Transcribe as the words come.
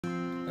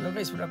So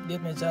guys, for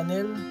update my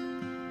channel,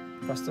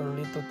 Pastor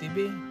Lito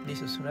TV,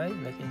 please subscribe,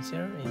 like and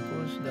share, and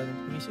post the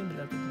notification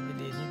bell updated with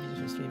the new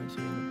videos streaming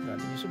so you know.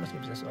 Thank you so much,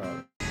 God bless us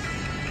all.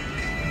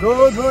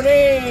 Good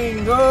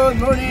morning,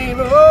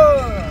 bro.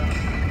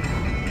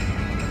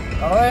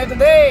 Alright,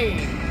 today,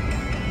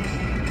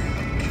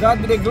 God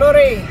be the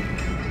glory,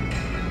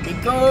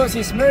 because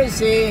His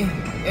mercy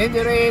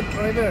endureth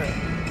forever.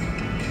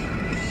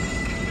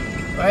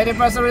 Pwede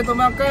Pastor Lito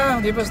Maka,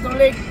 di Pastor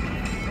Lake,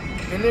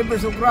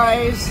 Believers of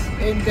Christ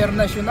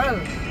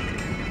International.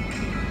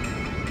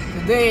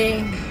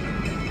 Today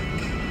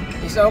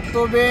is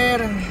October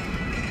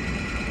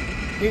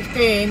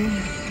 15,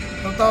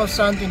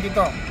 2022.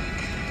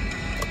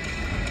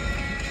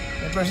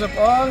 First of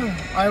all,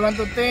 I want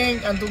to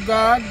thank unto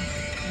God,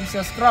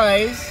 Jesus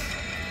Christ,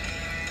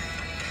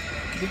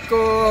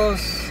 because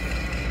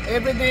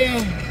every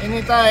day,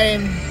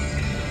 anytime,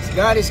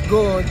 God is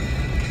good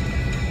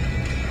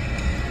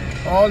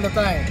all the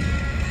time.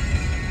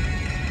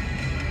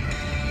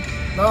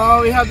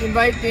 Now we have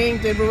inviting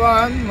to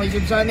everyone my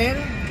YouTube channel.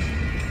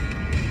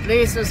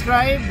 Please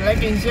subscribe,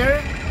 like and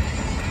share,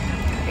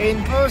 and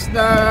post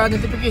the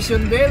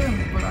notification bell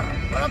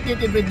for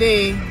update every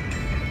day,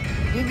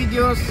 new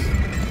videos,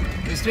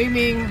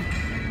 streaming,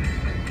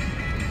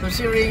 for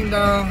sharing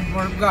the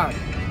Word of God.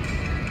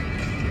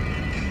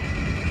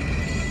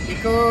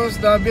 Because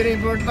the very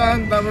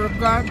important, the Word of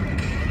God,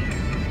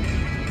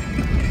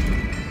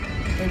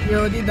 if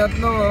you did not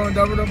know,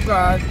 the Word of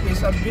God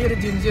is a very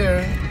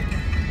danger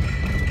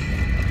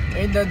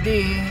in the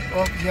day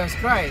of Jesus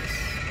Christ.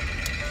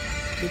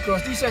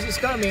 Because Jesus is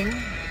coming,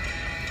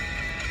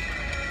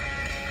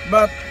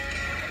 but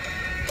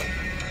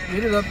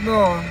we do not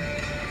know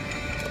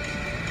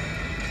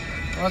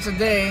what's the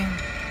day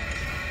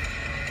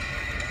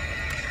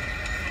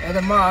and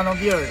the man of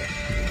the earth.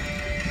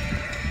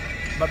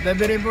 But the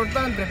very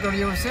important, prepare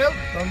yourself,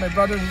 to my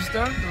brother and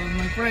sister, to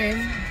my friend,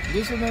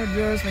 listener,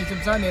 viewers, my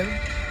YouTube channel,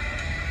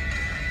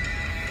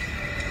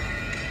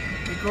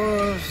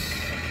 because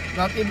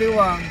not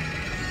everyone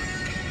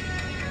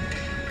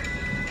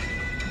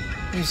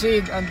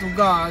received unto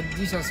God,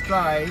 Jesus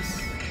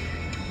Christ,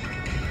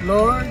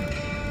 Lord,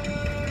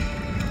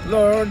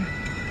 Lord,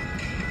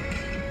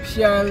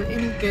 shall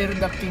enter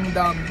the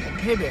kingdom of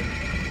heaven.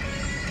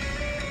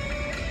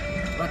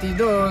 But he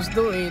does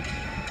do it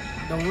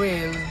the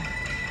will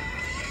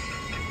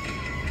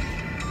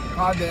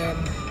Father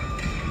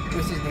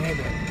which is in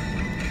heaven.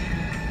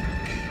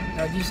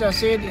 Now Jesus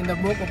said in the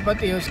book of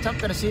Matthew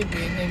chapter 7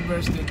 and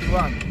verse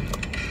 21,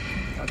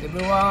 that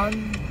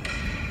everyone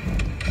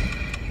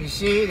he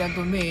said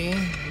unto me,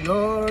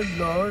 Lord,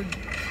 Lord,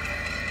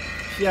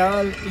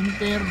 shall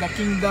enter the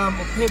kingdom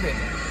of heaven,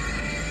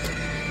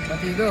 but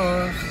he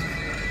does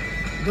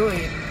do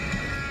it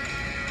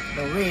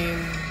the will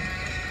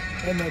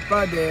of my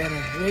Father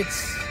which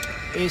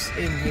is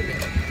in heaven.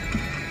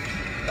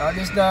 That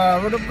is the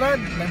Word of God,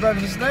 my brother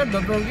and sister.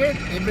 Don't forget,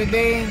 every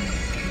day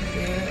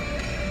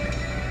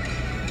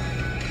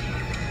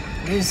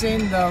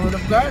listen the Word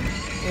of God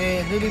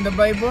and reading the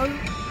Bible.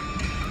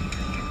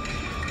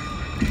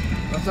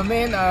 Once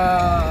again,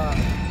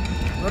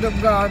 Word of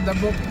God, the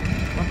book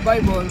of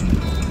Bible,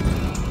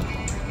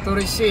 to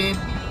receive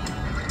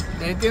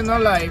the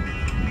eternal life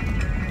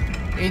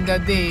in the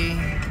day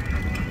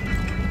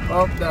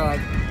of the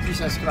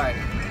Jesus Christ.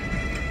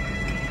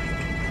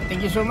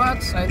 Thank you so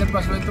much. I am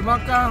Pastor Lito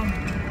Maka.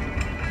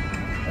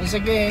 Once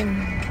again,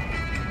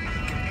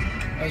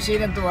 I say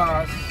unto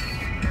us,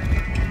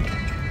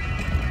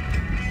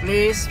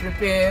 please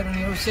prepare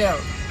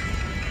yourself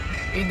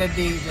in the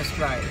day of Jesus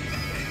Christ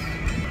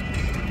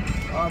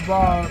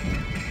about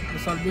the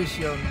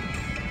salvation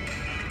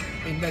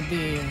in the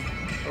day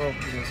of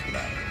Jesus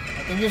Christ.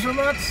 Thank you so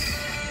much.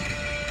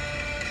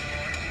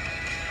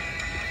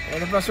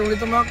 I am Pastor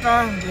Lito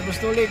Maka, the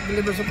Apostolic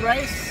Believers of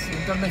Christ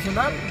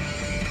International.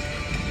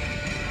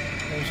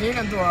 And share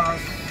unto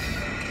us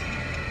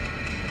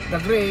the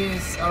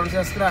grace of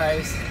Jesus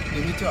Christ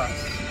give it to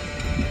us.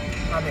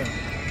 Amen.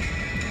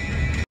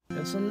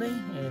 That's only,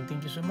 and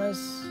thank you so much.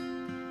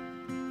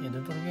 And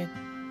don't forget,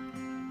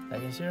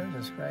 like and share,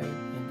 subscribe,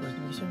 and post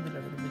notification bell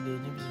every day.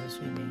 New videos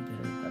streaming.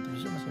 Thank you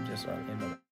so much. God bless all, and bye-bye.